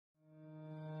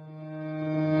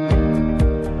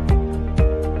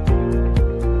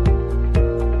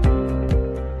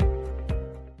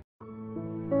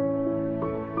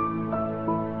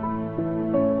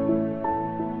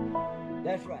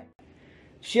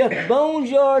Chef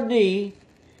Bonesyardee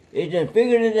is done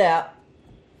figured it out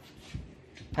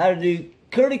how to do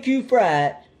curly Q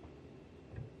fried.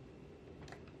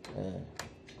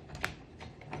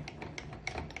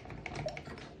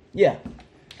 Yeah,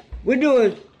 we're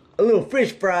doing a little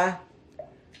fish fry,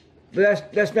 but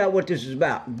that's not what this is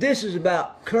about. This is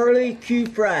about curly Q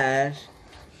fries.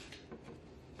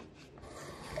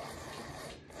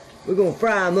 We're gonna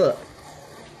fry them up.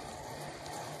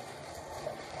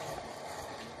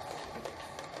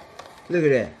 Look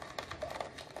at that.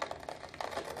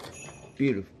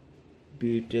 Beautiful.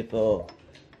 Beautiful.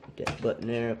 Put that button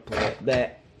there, pull that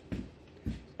back.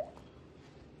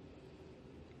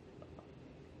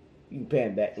 You can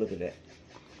pan back, look at that.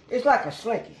 It's like a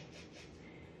slinky.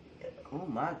 Oh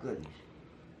my goodness.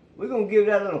 We're gonna give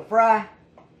that a little fry.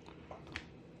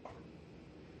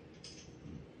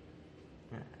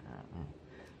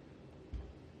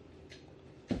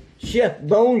 Chef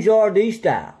Bonesyardee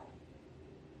style.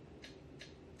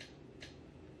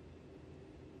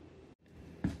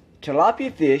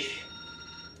 Tilapia fish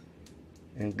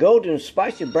and golden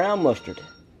spicy brown mustard.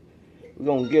 We're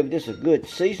gonna give this a good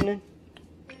seasoning.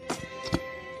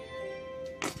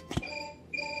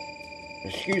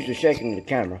 Excuse the shaking of the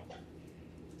camera.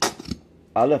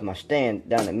 I left my stand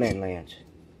down at Manlands.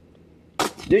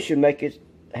 This should make it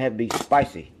be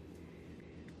spicy.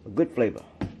 A good flavor.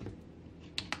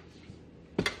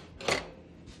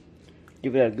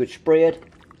 Give it a good spread.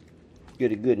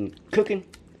 Get it good and cooking.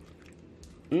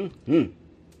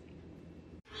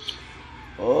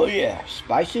 Oh yeah,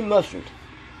 spicy mustard.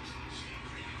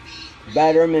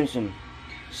 Batter them in some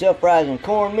self-rising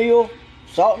cornmeal,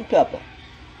 salt and pepper.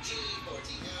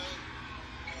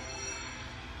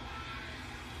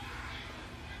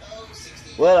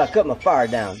 Well, I cut my fire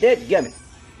down. Dead gummit.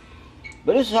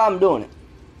 But this is how I'm doing it.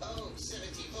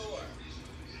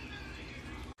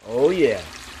 Oh yeah.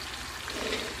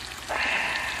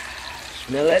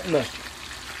 Smell that mustard.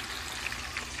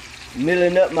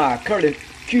 Milling up my curly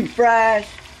Q fries.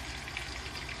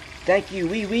 Thank you,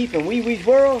 Wee Wee from Wee Wee's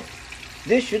World.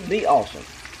 This should be awesome.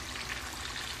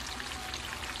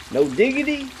 No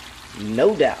diggity,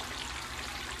 no doubt.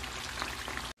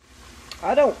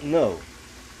 I don't know.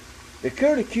 The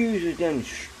curly Q's is done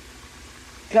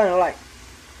kind of like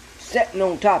setting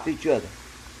on top of each other.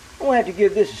 I'm gonna have to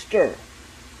give this a stir.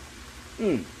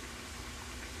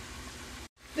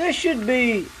 This should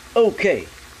be okay.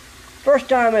 First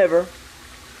time ever,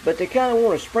 but they kind of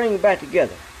want to spring back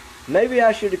together. Maybe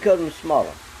I should have cut them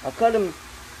smaller. I cut them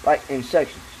like in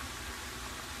sections.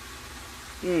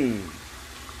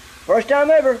 First time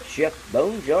ever, Chef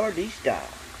Bonesyardee style.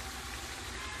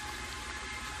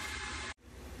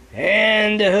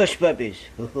 And the hush puppies.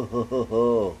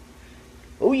 Oh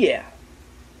yeah.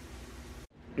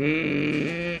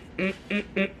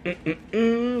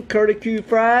 Curly Q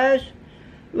fries,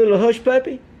 little hush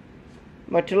puppy,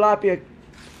 my tilapia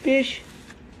fish,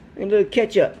 and a little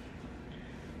ketchup.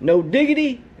 No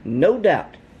diggity, no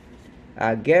doubt.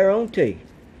 I guarantee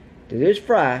that this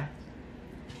fry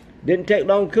didn't take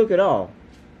long to cook at all.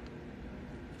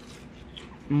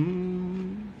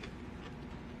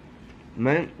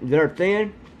 Man, they're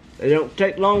thin. They don't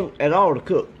take long at all to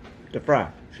cook, to fry.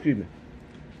 Excuse me.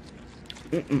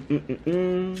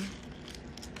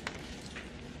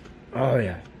 Oh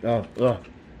yeah. Oh.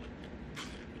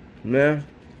 Man,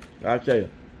 I tell you.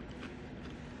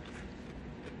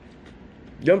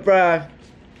 Them fries.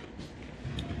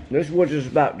 This is what it's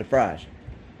about, the fries.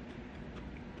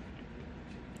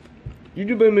 You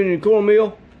do them in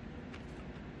cornmeal,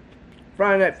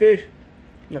 frying that fish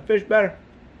batter.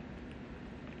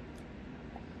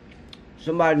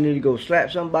 Somebody need to go slap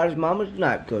somebody's mama's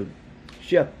tonight, because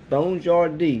Chef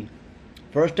Bonesyardee,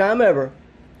 first time ever,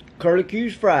 curly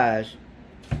Q's fries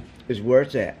is where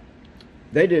it's at.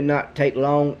 They did not take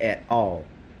long at all.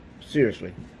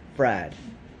 Seriously, fried.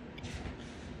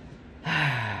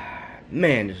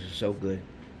 Man, this is so good.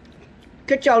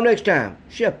 Catch y'all next time.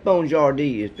 Chef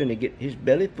Bonesyardee is finna get his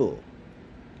belly full.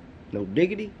 No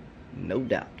diggity, no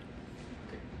doubt.